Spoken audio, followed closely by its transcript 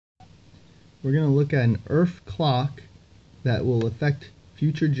We're going to look at an Earth clock that will affect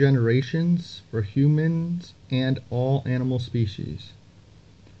future generations for humans and all animal species.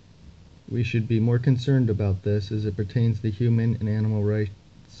 We should be more concerned about this as it pertains to human and animal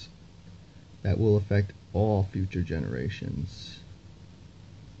rights that will affect all future generations.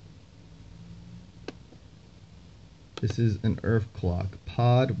 This is an Earth clock,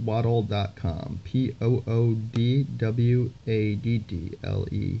 podwaddle.com,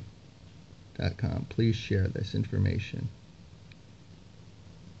 POODWADDLE.com. Please share this information,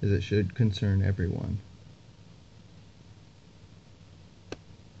 as it should concern everyone.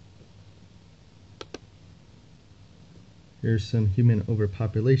 Here's some human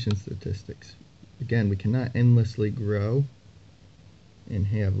overpopulation statistics. Again, we cannot endlessly grow and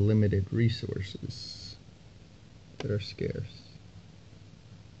have limited resources that are scarce.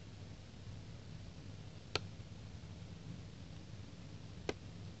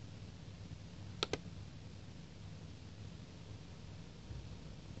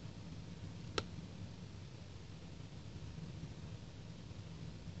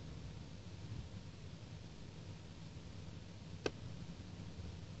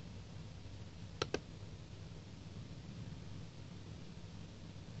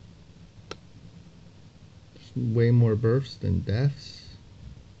 Way more births than deaths,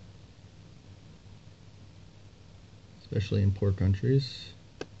 especially in poor countries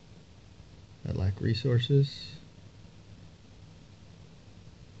that lack resources.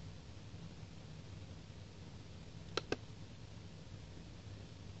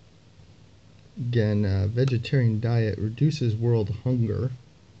 Again, vegetarian diet reduces world hunger.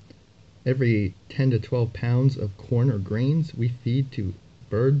 Every 10 to 12 pounds of corn or grains we feed to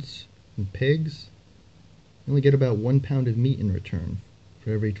birds and pigs, we only get about 1 pound of meat in return for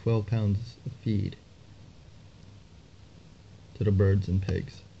every 12 pounds of feed to the birds and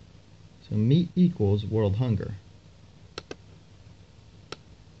pigs. So meat equals world hunger.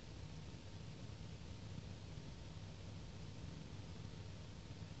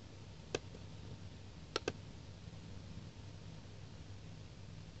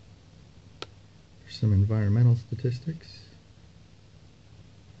 Some environmental statistics.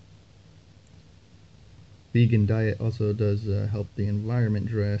 Vegan diet also does help the environment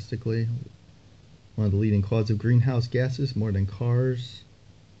drastically. One of the leading causes of greenhouse gases, more than cars,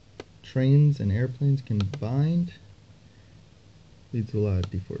 trains, and airplanes combined. Leads to a lot of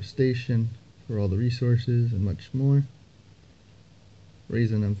deforestation for all the resources and much more. The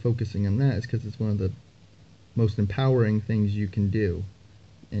reason I'm focusing on that is because it's one of the most empowering things you can do,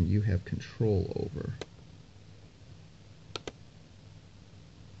 and you have control over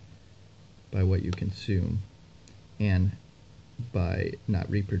by what you consume and by not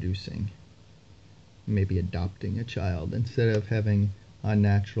reproducing. Maybe adopting a child instead of having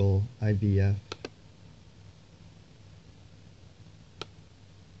unnatural IVF.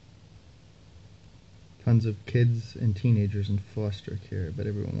 Tons of kids and teenagers in foster care, but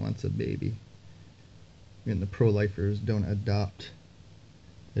everyone wants a baby. And the pro-lifers don't adopt.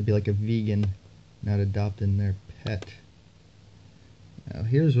 They'd be like a vegan not adopting their pet. Now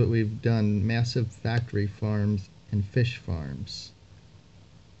here's what we've done: massive factory farms and fish farms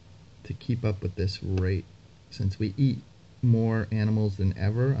to keep up with this rate. Since we eat more animals than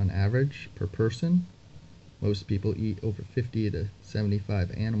ever on average per person, most people eat over 50 to 75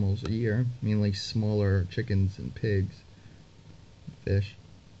 animals a year, mainly smaller chickens and pigs, fish.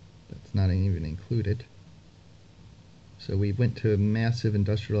 That's not even included. So we went to massive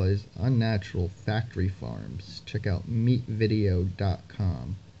industrialized, unnatural factory farms. Check out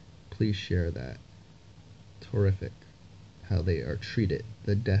meatvideo.com. Please share that. It's horrific how they are treated.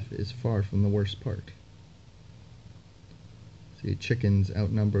 The death is far from the worst part. See, chickens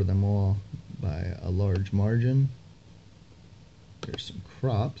outnumber them all by a large margin. There's some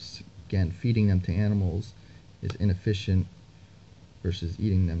crops. Again, feeding them to animals is inefficient versus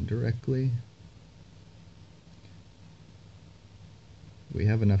eating them directly. We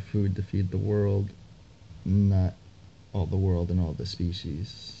have enough food to feed the world, not all the world and all the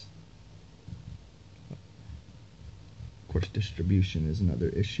species. Of course, distribution is another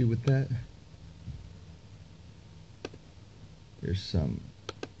issue with that. There's some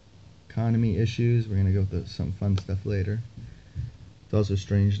economy issues. We're going to go through some fun stuff later. It's also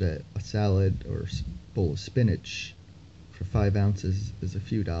strange that a salad or bowl of spinach for 5 ounces is a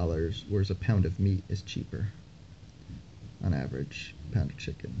few dollars, whereas a pound of meat is cheaper on average. Pound of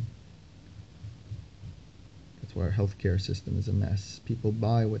chicken. That's why our healthcare system is a mess. People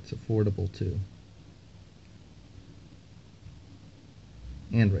buy what's affordable too,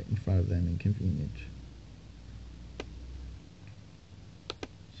 and right in front of them and convenient.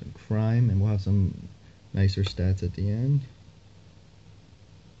 Some crime, and we'll have some nicer stats at the end.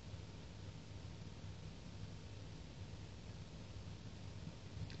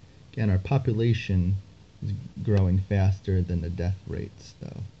 Again, our population is growing faster than the death rates,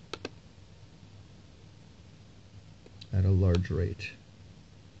 though, at a large rate.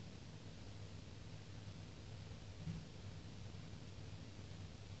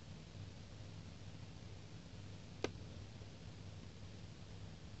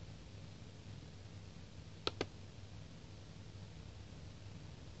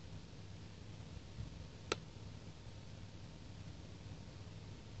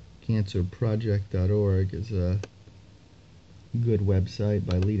 Cancerproject.org is a good website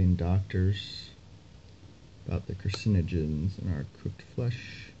by leading doctors about the carcinogens in our cooked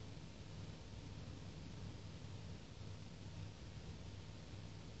flesh.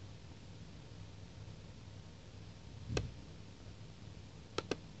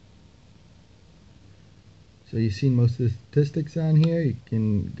 So you've seen most of the statistics on here. You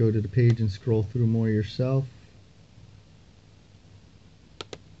can go to the page and scroll through more yourself.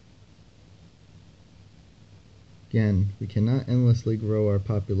 Again, we cannot endlessly grow our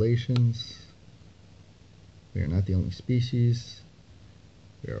populations. We are not the only species.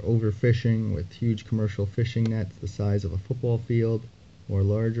 We are overfishing with huge commercial fishing nets the size of a football field or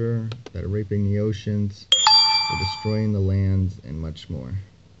larger that are raping the oceans, or destroying the lands, and much more.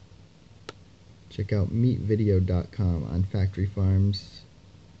 Check out meatvideo.com on factory farms.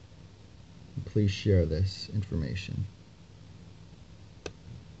 And please share this information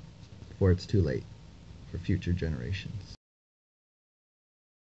before it's too late for future generations.